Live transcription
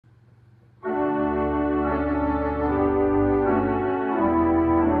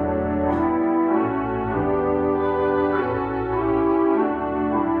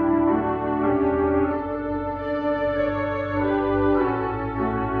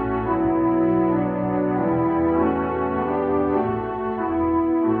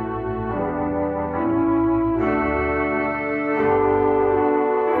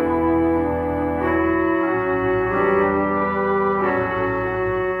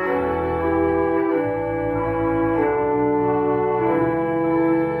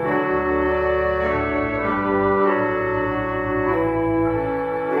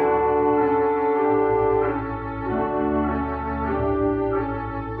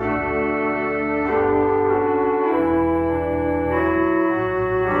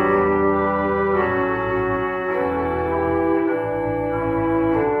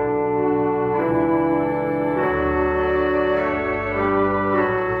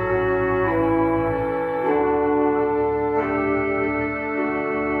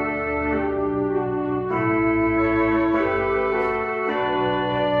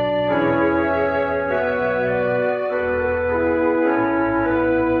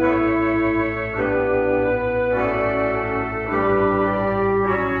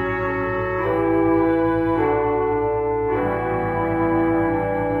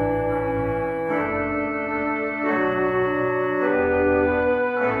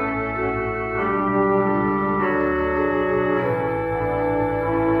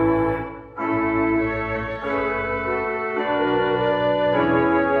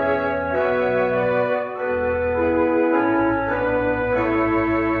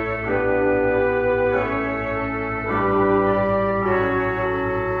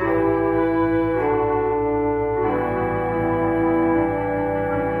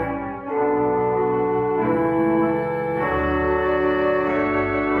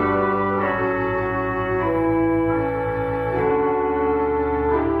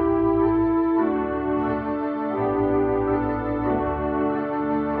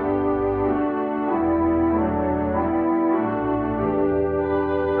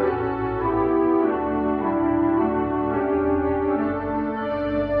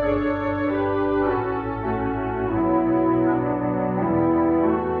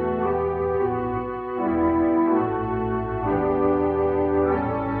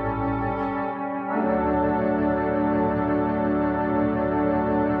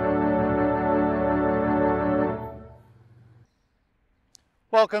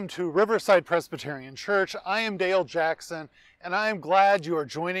welcome to Riverside Presbyterian Church. I am Dale Jackson, and I am glad you are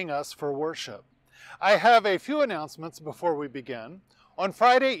joining us for worship. I have a few announcements before we begin. On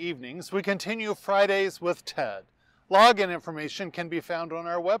Friday evenings, we continue Fridays with Ted. Login information can be found on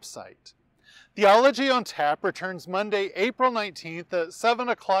our website. Theology on Tap returns Monday, April 19th at 7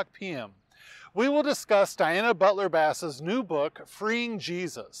 o'clock p.m. We will discuss Diana Butler Bass's new book, Freeing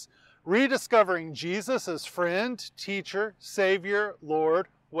Jesus, Rediscovering Jesus as Friend, Teacher, Savior, Lord,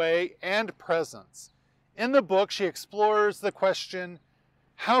 Way, and Presence. In the book, she explores the question,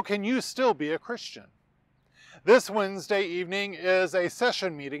 how can you still be a Christian? This Wednesday evening is a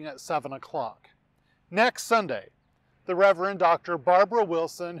session meeting at 7 o'clock. Next Sunday, the Reverend Dr. Barbara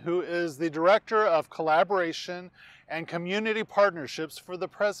Wilson, who is the Director of Collaboration and Community Partnerships for the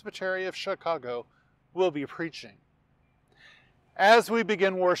Presbytery of Chicago, will be preaching. As we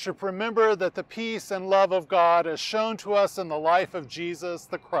begin worship, remember that the peace and love of God as shown to us in the life of Jesus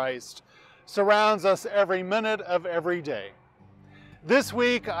the Christ surrounds us every minute of every day. This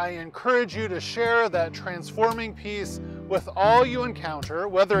week, I encourage you to share that transforming peace with all you encounter,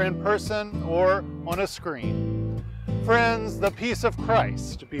 whether in person or on a screen. Friends, the peace of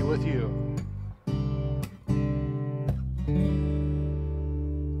Christ be with you.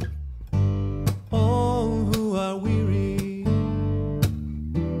 All who are weary,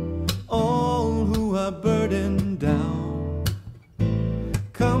 all who are burdened down,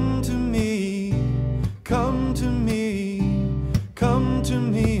 come to me, come to me, come to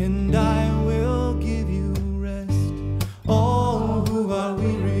me, and I will give you rest. All who are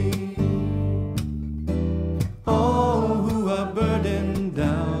weary, all who are burdened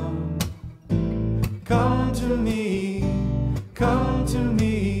down, come to me, come to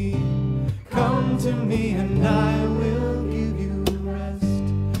me, come to me, and I will give you rest.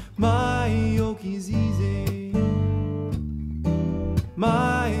 My yoke is easy,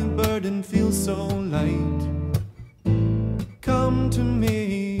 my burden feels so light. Come to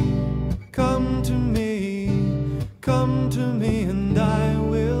me, come to me, come to me, and I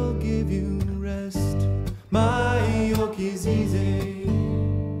will give you rest. My yoke is easy,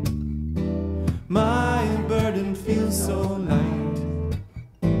 my burden feels so light.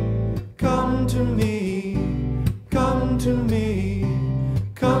 Come to me, come to me,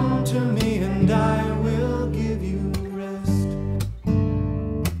 come to me, and I will give you rest.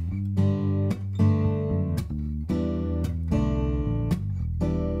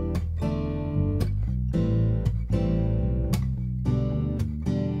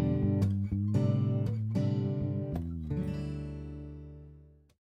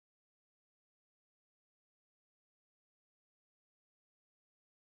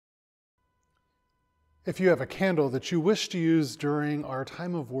 If you have a candle that you wish to use during our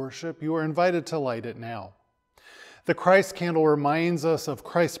time of worship, you are invited to light it now. The Christ candle reminds us of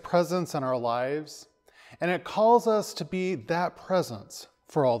Christ's presence in our lives, and it calls us to be that presence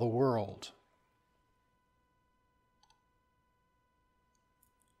for all the world.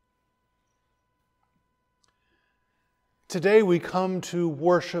 Today we come to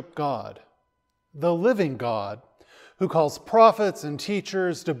worship God, the living God, who calls prophets and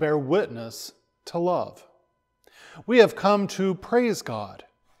teachers to bear witness to love. We have come to praise God,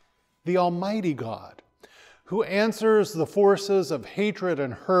 the Almighty God, who answers the forces of hatred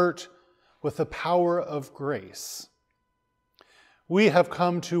and hurt with the power of grace. We have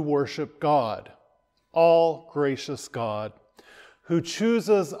come to worship God, all gracious God, who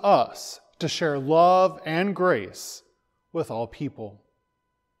chooses us to share love and grace with all people.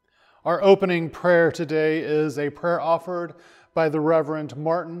 Our opening prayer today is a prayer offered by the Reverend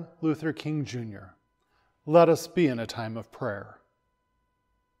Martin Luther King Jr. Let us be in a time of prayer.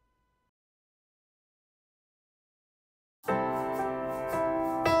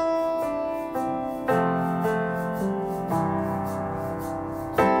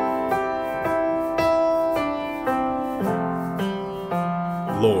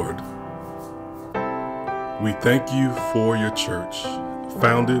 Lord, we thank you for your church,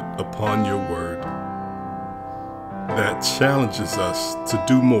 founded upon your word, that challenges us to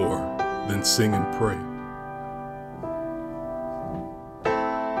do more than sing and pray,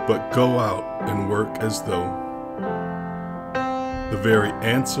 but go out and work as though the very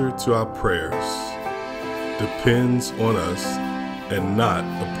answer to our prayers depends on us and not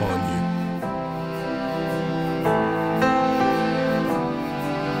upon you.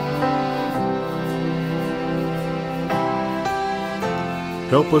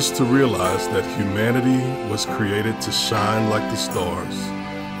 Help us to realize that humanity was created to shine like the stars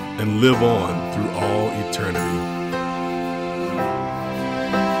and live on through all eternity.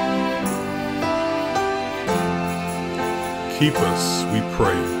 Keep us, we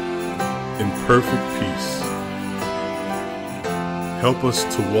pray, in perfect peace. Help us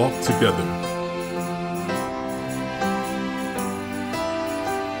to walk together,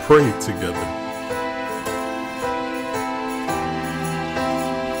 pray together,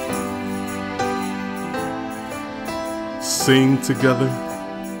 sing together,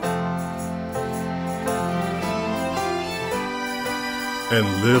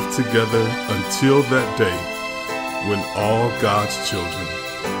 and live together until that day when all God's children,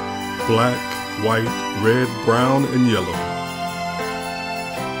 black, white, red, brown, and yellow,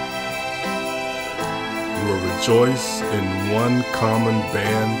 will rejoice in one common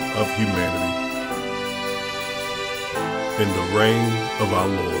band of humanity, in the reign of our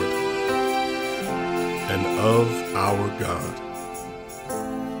Lord and of our God.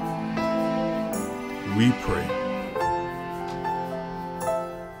 We pray.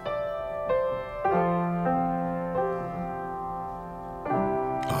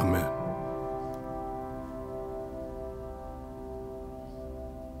 Amen.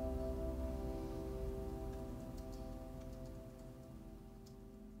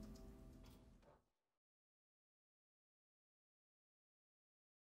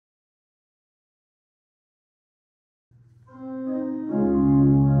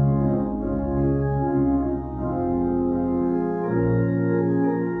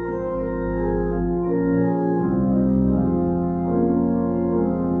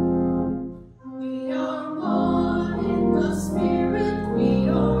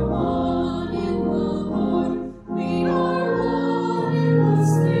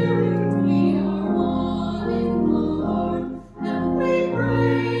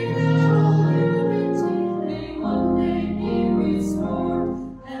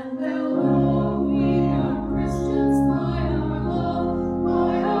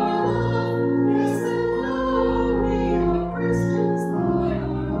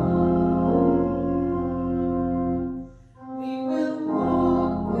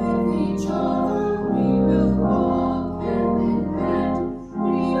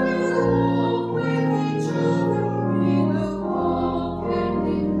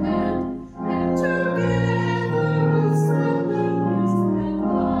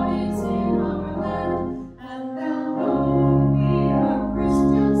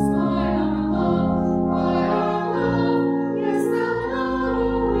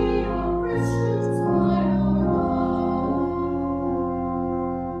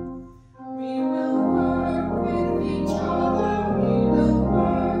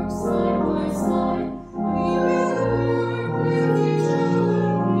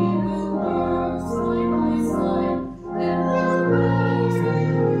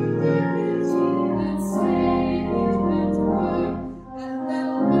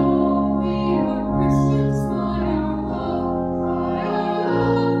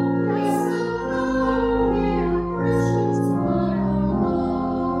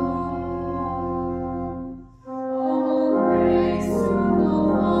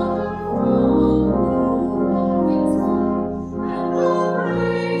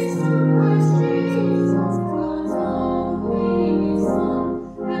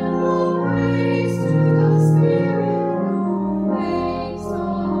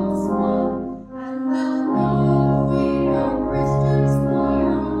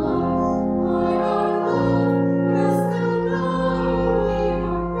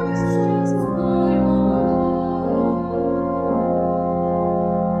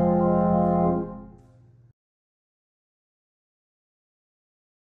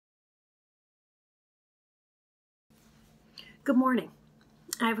 Good morning.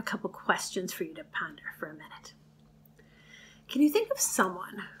 I have a couple questions for you to ponder for a minute. Can you think of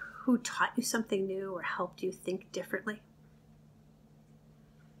someone who taught you something new or helped you think differently?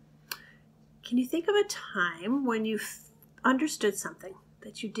 Can you think of a time when you understood something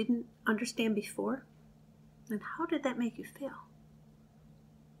that you didn't understand before? And how did that make you feel?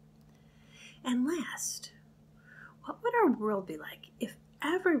 And last, what would our world be like if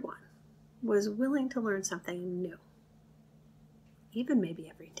everyone was willing to learn something new? Even maybe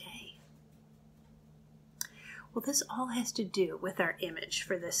every day. Well, this all has to do with our image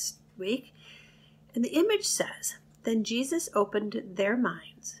for this week. And the image says, then Jesus opened their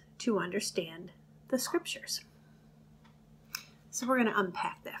minds to understand the scriptures. So we're going to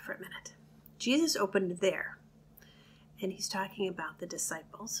unpack that for a minute. Jesus opened their, and he's talking about the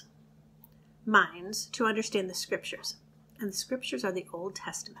disciples' minds to understand the scriptures. And the scriptures are the Old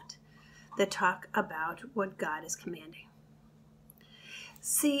Testament that talk about what God is commanding.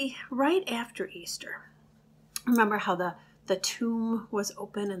 See, right after Easter, remember how the tomb was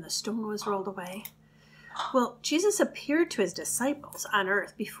open and the stone was rolled away? Well, Jesus appeared to his disciples on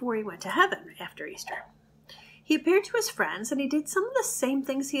earth before he went to heaven after Easter. He appeared to his friends, and he did some of the same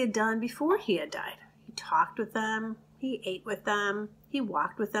things he had done before he had died. He talked with them, he ate with them, he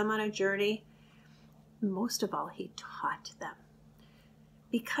walked with them on a journey. Most of all, he taught them.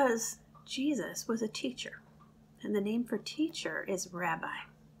 Because Jesus was a teacher, and the name for teacher is rabbi.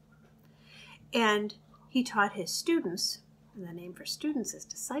 And he taught his students, and the name for students is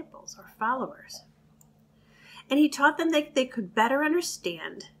disciples or followers. And he taught them that they could better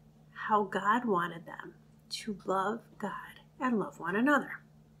understand how God wanted them to love God and love one another.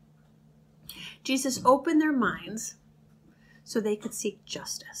 Jesus opened their minds so they could seek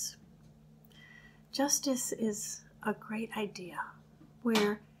justice. Justice is a great idea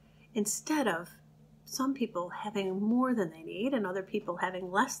where instead of some people having more than they need and other people having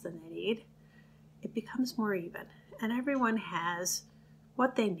less than they need, it becomes more even, and everyone has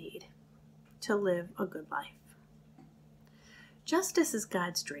what they need to live a good life. Justice is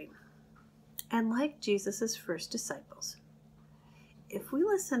God's dream, and like Jesus' first disciples, if we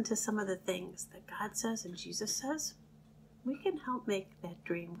listen to some of the things that God says and Jesus says, we can help make that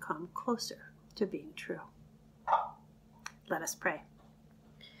dream come closer to being true. Let us pray.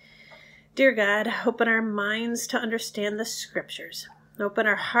 Dear God, open our minds to understand the Scriptures. Open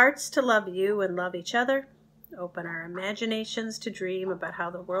our hearts to love you and love each other. Open our imaginations to dream about how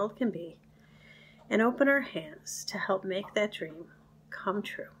the world can be. And open our hands to help make that dream come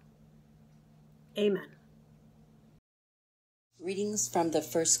true. Amen. Readings from the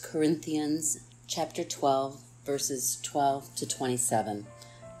 1 Corinthians chapter 12, verses 12 to 27.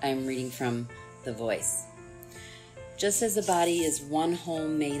 I am reading from The Voice. Just as a body is one whole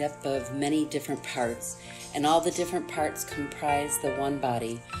made up of many different parts, and all the different parts comprise the one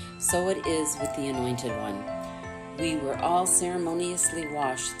body, so it is with the Anointed One. We were all ceremoniously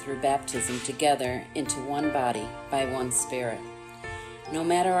washed through baptism together into one body by one Spirit. No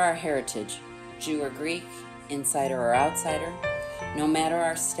matter our heritage, Jew or Greek, insider or outsider, no matter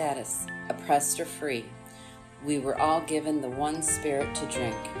our status, oppressed or free, we were all given the one Spirit to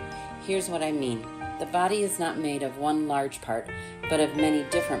drink. Here's what I mean. The body is not made of one large part, but of many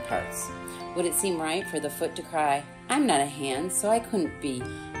different parts. Would it seem right for the foot to cry, "I'm not a hand, so I couldn't be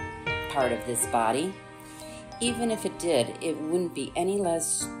part of this body"? Even if it did, it wouldn't be any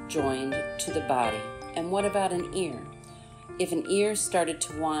less joined to the body. And what about an ear? If an ear started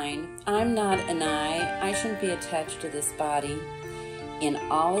to whine, "I'm not an eye, I shouldn't be attached to this body," in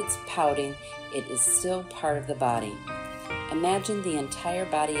all its pouting, it is still part of the body. Imagine the entire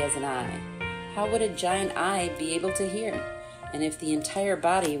body as an eye. How would a giant eye be able to hear? And if the entire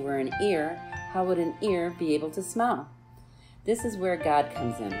body were an ear, how would an ear be able to smell? This is where God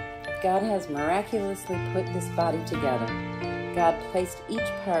comes in. God has miraculously put this body together. God placed each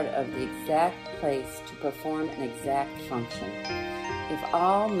part of the exact place to perform an exact function. If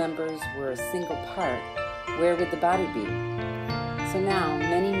all members were a single part, where would the body be? So now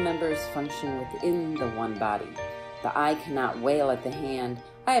many members function within the one body. The eye cannot wail at the hand,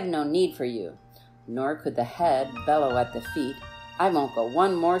 "I have no need for you," nor could the head bellow at the feet, "I won't go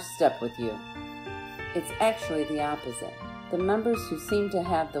one more step with you." It's actually the opposite. The members who seem to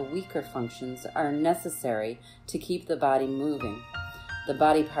have the weaker functions are necessary to keep the body moving. The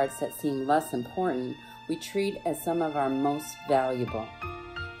body parts that seem less important we treat as some of our most valuable.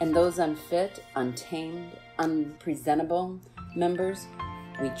 And those unfit, untamed, unpresentable members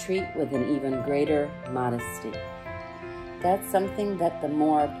we treat with an even greater modesty. That's something that the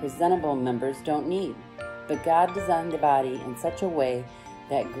more presentable members don't need. But God designed the body in such a way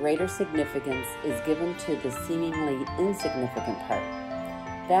that greater significance is given to the seemingly insignificant part.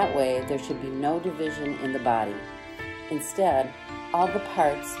 That way, there should be no division in the body. Instead, all the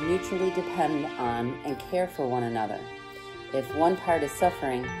parts mutually depend on and care for one another. If one part is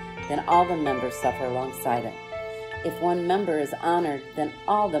suffering, then all the members suffer alongside it. If one member is honored, then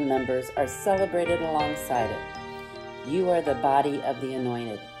all the members are celebrated alongside it. You are the body of the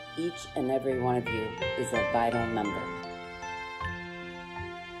Anointed. Each and every one of you is a vital member.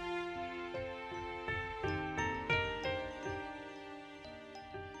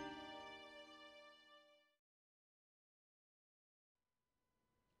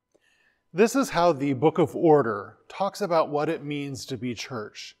 This is how the Book of Order talks about what it means to be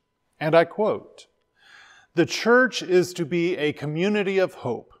church. And I quote, "The church is to be a community of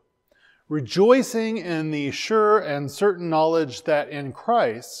hope, rejoicing in the sure and certain knowledge that in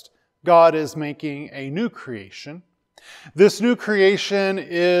Christ, God is making a new creation. This new creation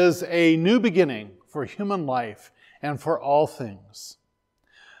is a new beginning for human life and for all things.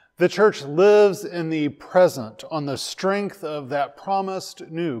 The church lives in the present on the strength of that promised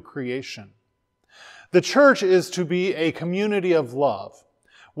new creation. The church is to be a community of love,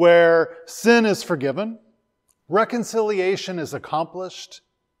 where sin is forgiven, reconciliation is accomplished,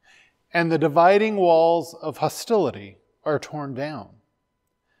 and the dividing walls of hostility are torn down.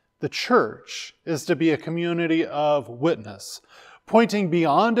 The church is to be a community of witness, pointing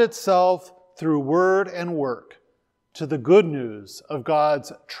beyond itself through word and work to the good news of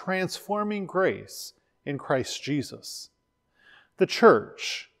God's transforming grace in Christ Jesus. The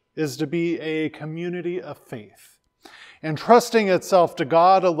church is to be a community of faith, entrusting itself to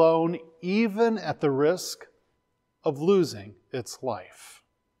God alone, even at the risk of losing its life.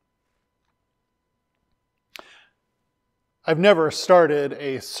 I've never started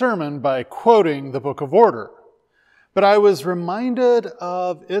a sermon by quoting the Book of Order, but I was reminded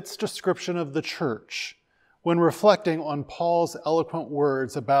of its description of the church when reflecting on Paul's eloquent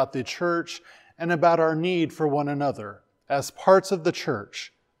words about the church and about our need for one another as parts of the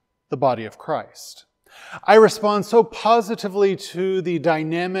church, the body of Christ. I respond so positively to the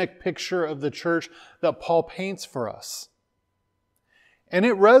dynamic picture of the church that Paul paints for us. And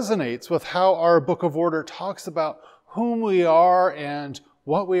it resonates with how our Book of Order talks about whom we are and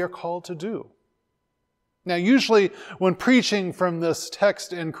what we are called to do. Now, usually when preaching from this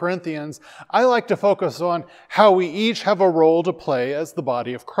text in Corinthians, I like to focus on how we each have a role to play as the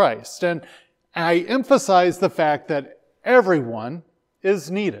body of Christ. And I emphasize the fact that everyone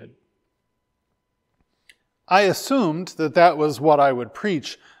is needed. I assumed that that was what I would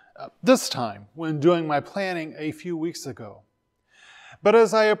preach this time when doing my planning a few weeks ago. But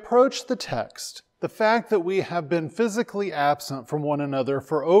as I approached the text, the fact that we have been physically absent from one another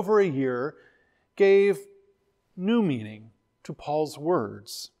for over a year gave new meaning to Paul's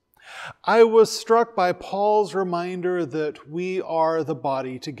words. I was struck by Paul's reminder that we are the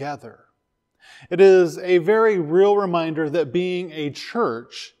body together. It is a very real reminder that being a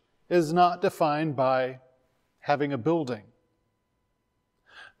church is not defined by having a building.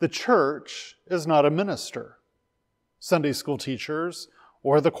 The church is not a minister, Sunday school teachers,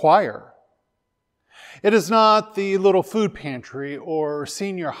 or the choir. It is not the little food pantry or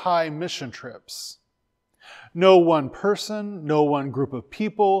senior high mission trips. No one person, no one group of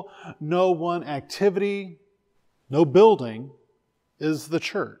people, no one activity, no building is the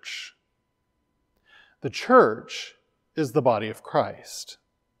church. The church is the body of Christ.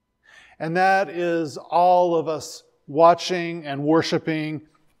 And that is all of us watching and worshiping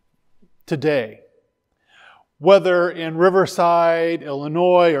today. Whether in Riverside,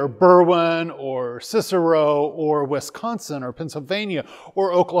 Illinois, or Berwyn, or Cicero, or Wisconsin, or Pennsylvania,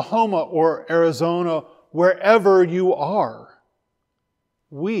 or Oklahoma, or Arizona, wherever you are,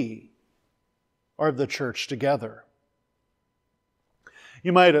 we are the church together.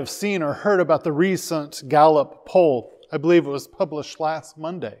 You might have seen or heard about the recent Gallup poll. I believe it was published last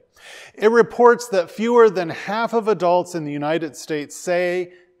Monday. It reports that fewer than half of adults in the United States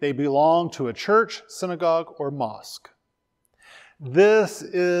say they belong to a church, synagogue, or mosque. This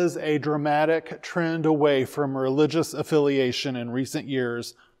is a dramatic trend away from religious affiliation in recent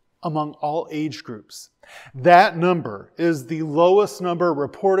years among all age groups. That number is the lowest number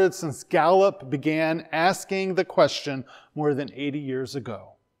reported since Gallup began asking the question more than 80 years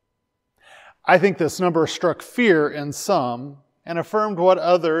ago. I think this number struck fear in some and affirmed what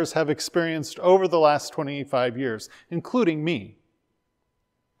others have experienced over the last 25 years, including me.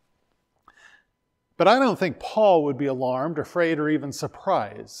 But I don't think Paul would be alarmed, afraid, or even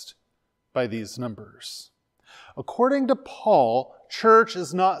surprised by these numbers. According to Paul, church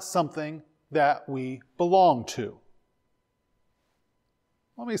is not something that we belong to.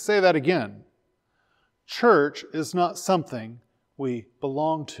 Let me say that again. Church is not something we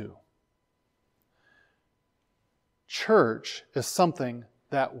belong to. Church is something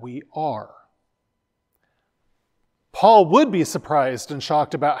that we are. Paul would be surprised and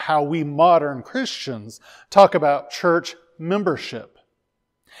shocked about how we modern Christians talk about church membership.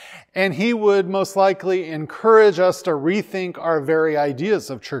 And he would most likely encourage us to rethink our very ideas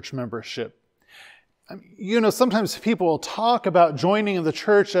of church membership. Sometimes people will talk about joining in the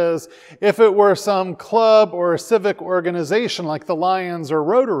church as if it were some club or civic organization like the Lions or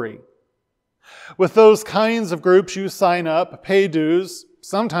Rotary. With those kinds of groups, you sign up, pay dues,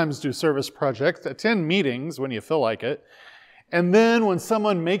 sometimes do service projects, attend meetings when you feel like it, and then when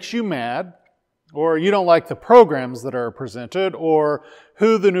someone makes you mad, or you don't like the programs that are presented, or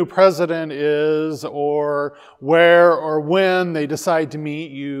who the new president is, or where or when they decide to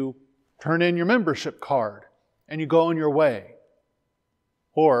meet, you turn in your membership card and you go on your way.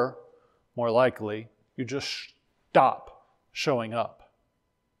 Or, more likely, you just stop showing up.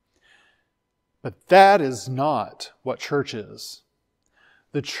 But that is not what church is.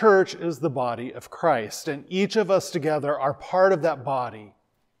 The church is the body of Christ, and each of us together are part of that body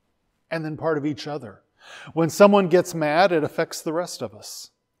and then part of each other. When someone gets mad, it affects the rest of us.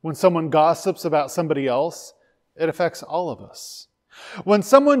 When someone gossips about somebody else, it affects all of us. When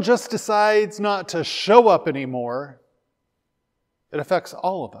someone just decides not to show up anymore, it affects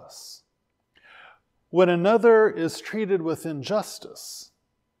all of us. When another is treated with injustice,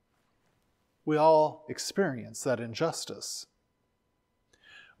 we all experience that injustice.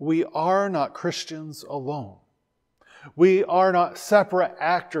 We are not Christians alone. We are not separate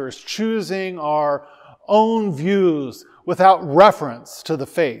actors choosing our own views without reference to the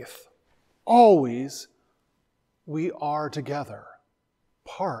faith. Always, we are together,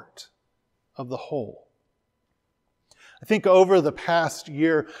 part of the whole. I think over the past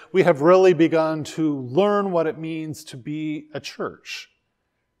year, we have really begun to learn what it means to be a church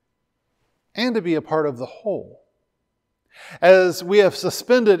and to be a part of the whole. As we have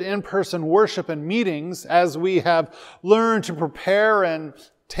suspended in-person worship and meetings, as we have learned to prepare and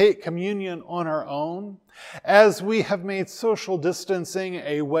take communion on our own, as we have made social distancing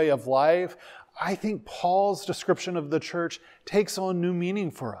a way of life, I think Paul's description of the church takes on new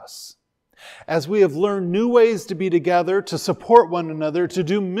meaning for us. As we have learned new ways to be together, to support one another, to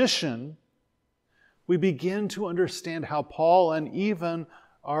do mission, we begin to understand how Paul and even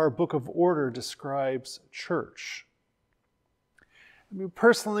our Book of Order describes church. I mean,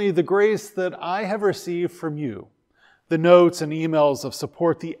 personally, the grace that I have received from you, the notes and emails of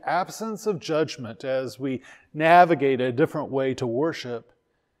support, the absence of judgment as we navigate a different way to worship,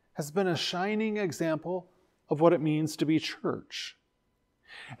 has been a shining example of what it means to be church.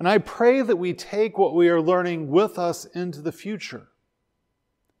 And I pray that we take what we are learning with us into the future.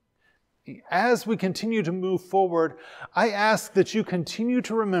 As we continue to move forward, I ask that you continue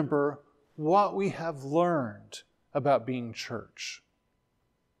to remember what we have learned about being church.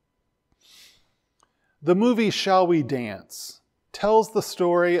 The movie Shall We Dance tells the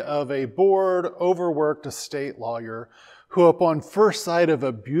story of a bored, overworked estate lawyer who, upon first sight of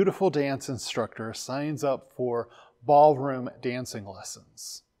a beautiful dance instructor, signs up for ballroom dancing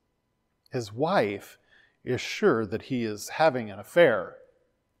lessons. His wife is sure that he is having an affair.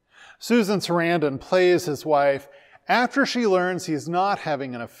 Susan Sarandon plays his wife. After she learns he's not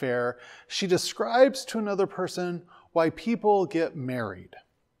having an affair, she describes to another person why people get married.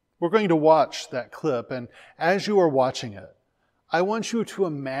 We're going to watch that clip, and as you are watching it, I want you to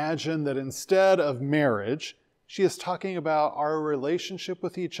imagine that instead of marriage, she is talking about our relationship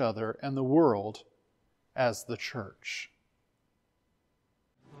with each other and the world as the church.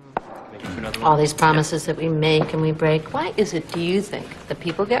 All these promises that we make and we break, why is it, do you think, that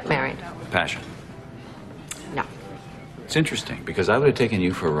people get married? Passion. No. It's interesting, because I would have taken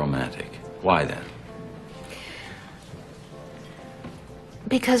you for a romantic. Why then?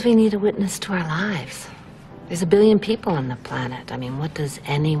 Because we need a witness to our lives. There's 1 billion people on the planet. I mean, what does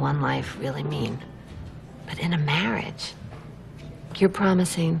any one life really mean? But in a marriage, you're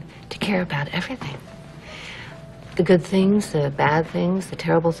promising to care about everything. The good things, the bad things, the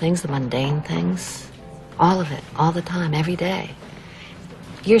terrible things, the mundane things. All of it, all the time, every day.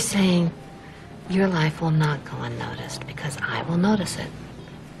 You're saying your life will not go unnoticed because I will notice it.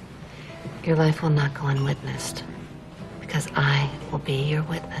 Your life will not go unwitnessed because I will be your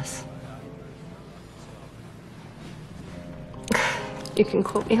witness. You can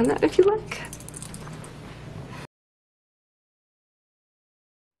quote me on that if you like.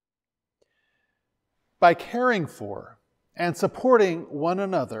 By caring for and supporting one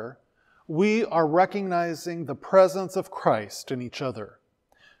another, we are recognizing the presence of Christ in each other.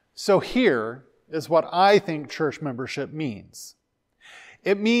 So here is what I think church membership means.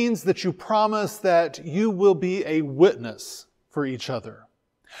 It means that you promise that you will be a witness for each other.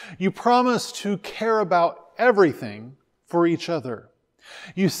 You promise to care about everything for each other.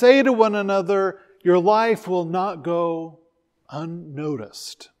 You say to one another, your life will not go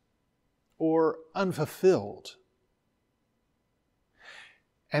unnoticed or unfulfilled.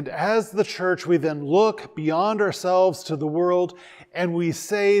 And as the church, we then look beyond ourselves to the world and we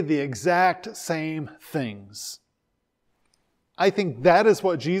say the exact same things. I think that is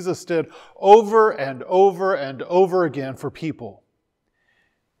what Jesus did over and over and over again for people.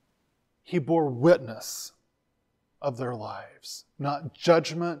 He bore witness of their lives. Not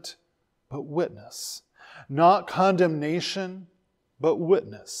judgment, but witness. Not condemnation, but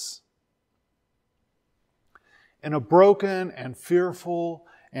witness. In a broken and fearful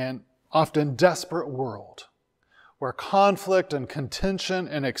and often desperate world, where conflict and contention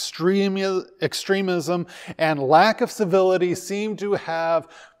and extremism and lack of civility seem to have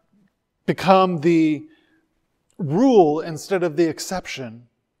become the rule instead of the exception,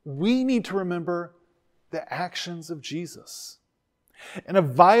 we need to remember the actions of Jesus. In a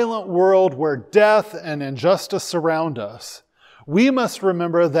violent world where death and injustice surround us, we must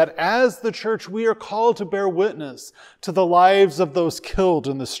remember that as the church, we are called to bear witness to the lives of those killed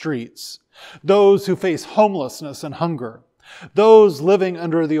in the streets, those who face homelessness and hunger, those living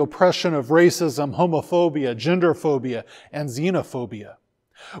under the oppression of racism, homophobia, genderphobia, and xenophobia.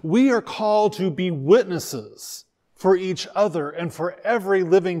 We are called to be witnesses for each other and for every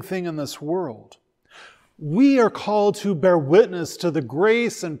living thing in this world. We are called to bear witness to the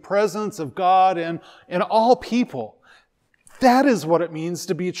grace and presence of God in all people. That is what it means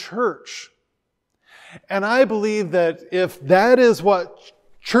to be church. And I believe that if that is what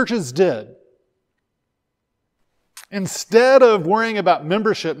churches did, instead of worrying about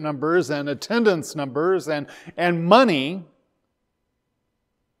membership numbers and attendance numbers and money,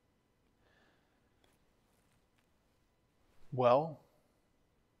 well,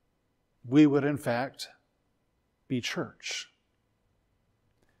 we would in fact be church.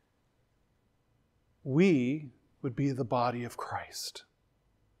 We would be the body of Christ.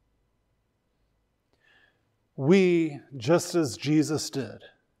 We, just as Jesus did,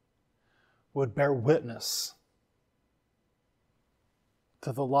 would bear witness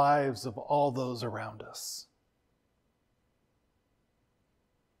to the lives of all those around us.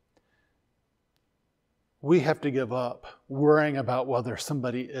 We have to give up worrying about whether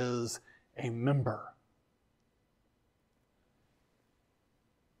somebody is a member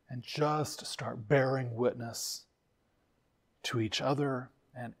and just start bearing witness to each other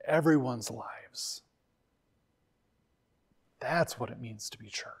and everyone's lives. That's what it means to be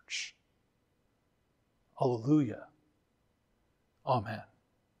church. Hallelujah. Amen.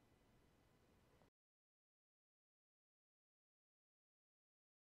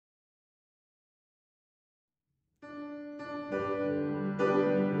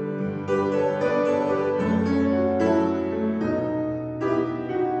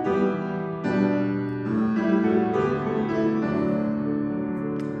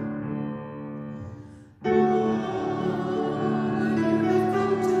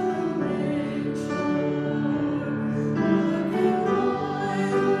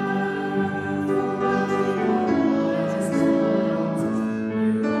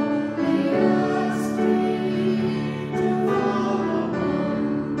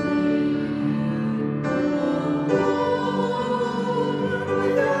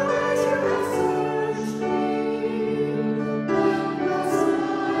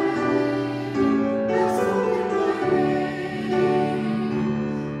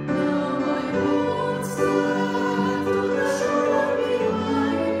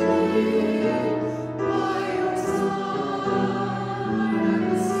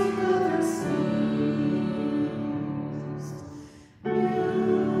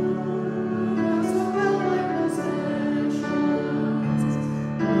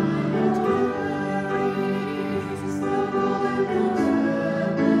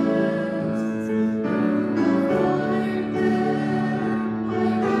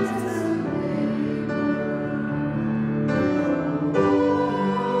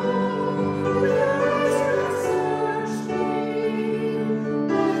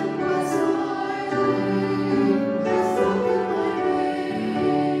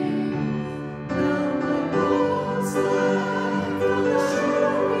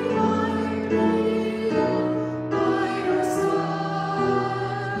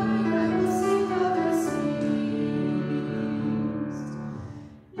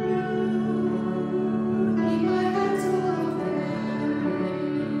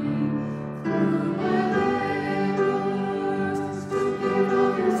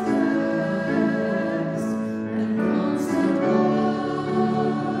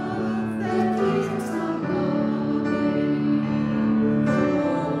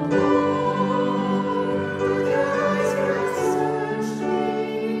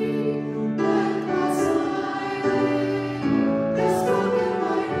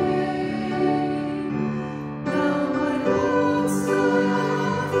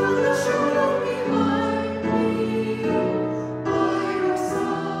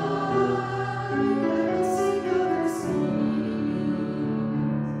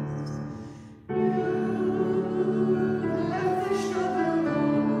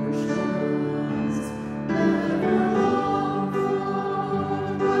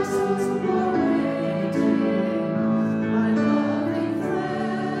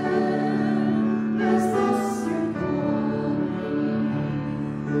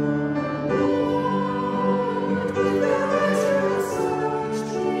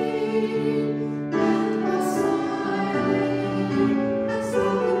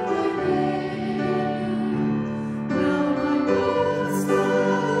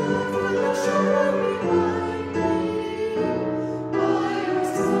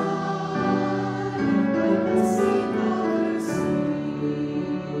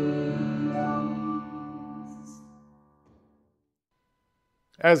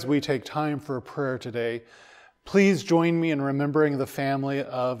 As we take time for prayer today, please join me in remembering the family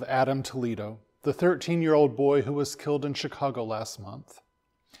of Adam Toledo, the 13-year-old boy who was killed in Chicago last month.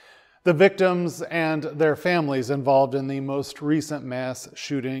 The victims and their families involved in the most recent mass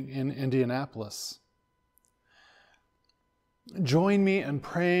shooting in Indianapolis. Join me in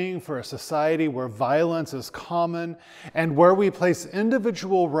praying for a society where violence is common and where we place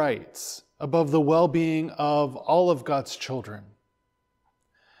individual rights above the well-being of all of God's children.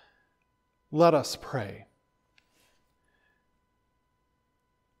 Let us pray.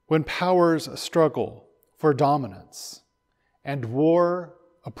 When powers struggle for dominance and war,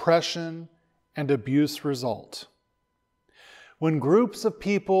 oppression, and abuse result, when groups of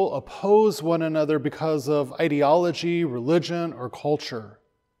people oppose one another because of ideology, religion, or culture,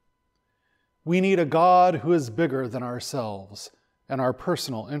 we need a God who is bigger than ourselves and our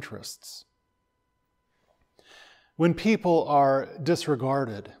personal interests. When people are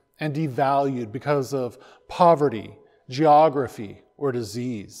disregarded and devalued because of poverty, geography, or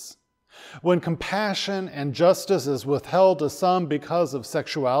disease, when compassion and justice is withheld to some because of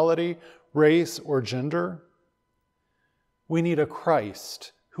sexuality, race, or gender, we need a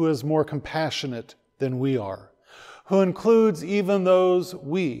Christ who is more compassionate than we are, who includes even those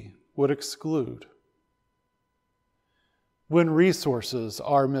we would exclude. When resources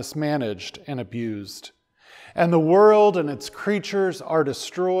are mismanaged and abused, and the world and its creatures are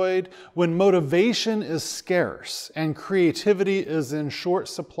destroyed, when motivation is scarce and creativity is in short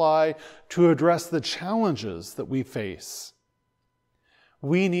supply to address the challenges that we face,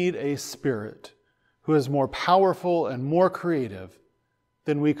 we need a Spirit who is more powerful and more creative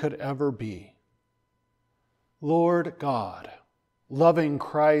than we could ever be. Lord God, loving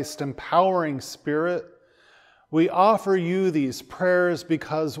Christ, empowering Spirit, we offer you these prayers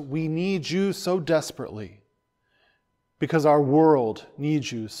because we need you so desperately, because our world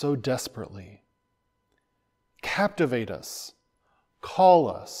needs you so desperately. Captivate us, call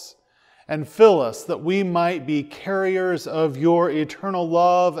us, and fill us that we might be carriers of your eternal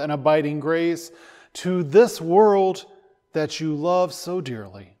love and abiding grace to this world that you love so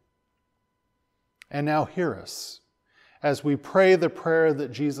dearly. And now hear us as we pray the prayer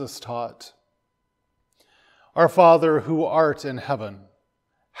that Jesus taught. Our Father, who art in heaven,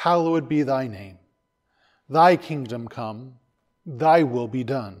 hallowed be thy name. Thy kingdom come, thy will be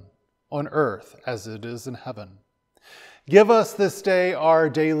done, on earth as it is in heaven. Give us this day our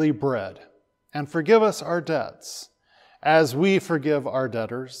daily bread, and forgive us our debts, as we forgive our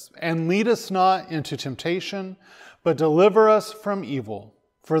debtors. And lead us not into temptation, but deliver us from evil.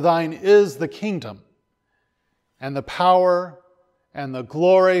 For thine is the kingdom, and the power, and the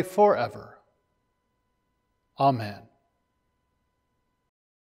glory forever. Amen.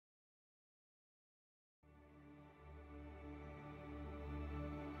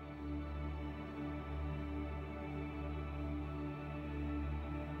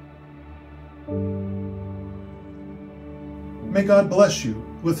 May God bless you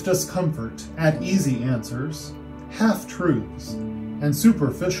with discomfort at easy answers, half-truths, and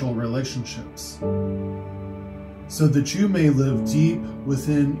superficial relationships, so that you may live deep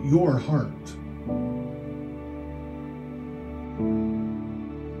within your heart.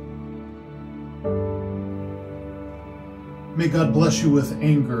 May God bless you with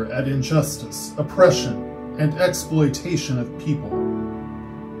anger at injustice, oppression, and exploitation of people,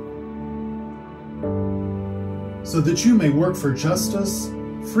 so that you may work for justice,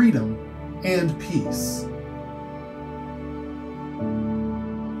 freedom, and peace.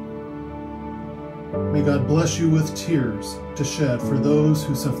 May God bless you with tears to shed for those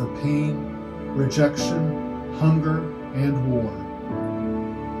who suffer pain, rejection, hunger, and war,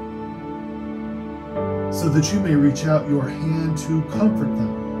 so that you may reach out your hand to comfort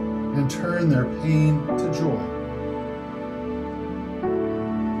them and turn their pain to joy.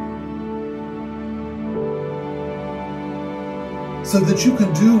 So that you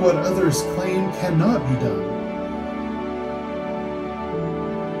can do what others claim cannot be done.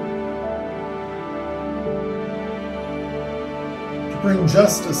 To bring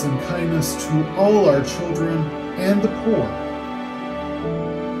justice and kindness to all our children and the poor.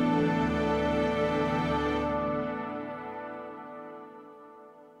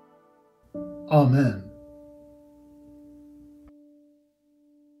 Amen.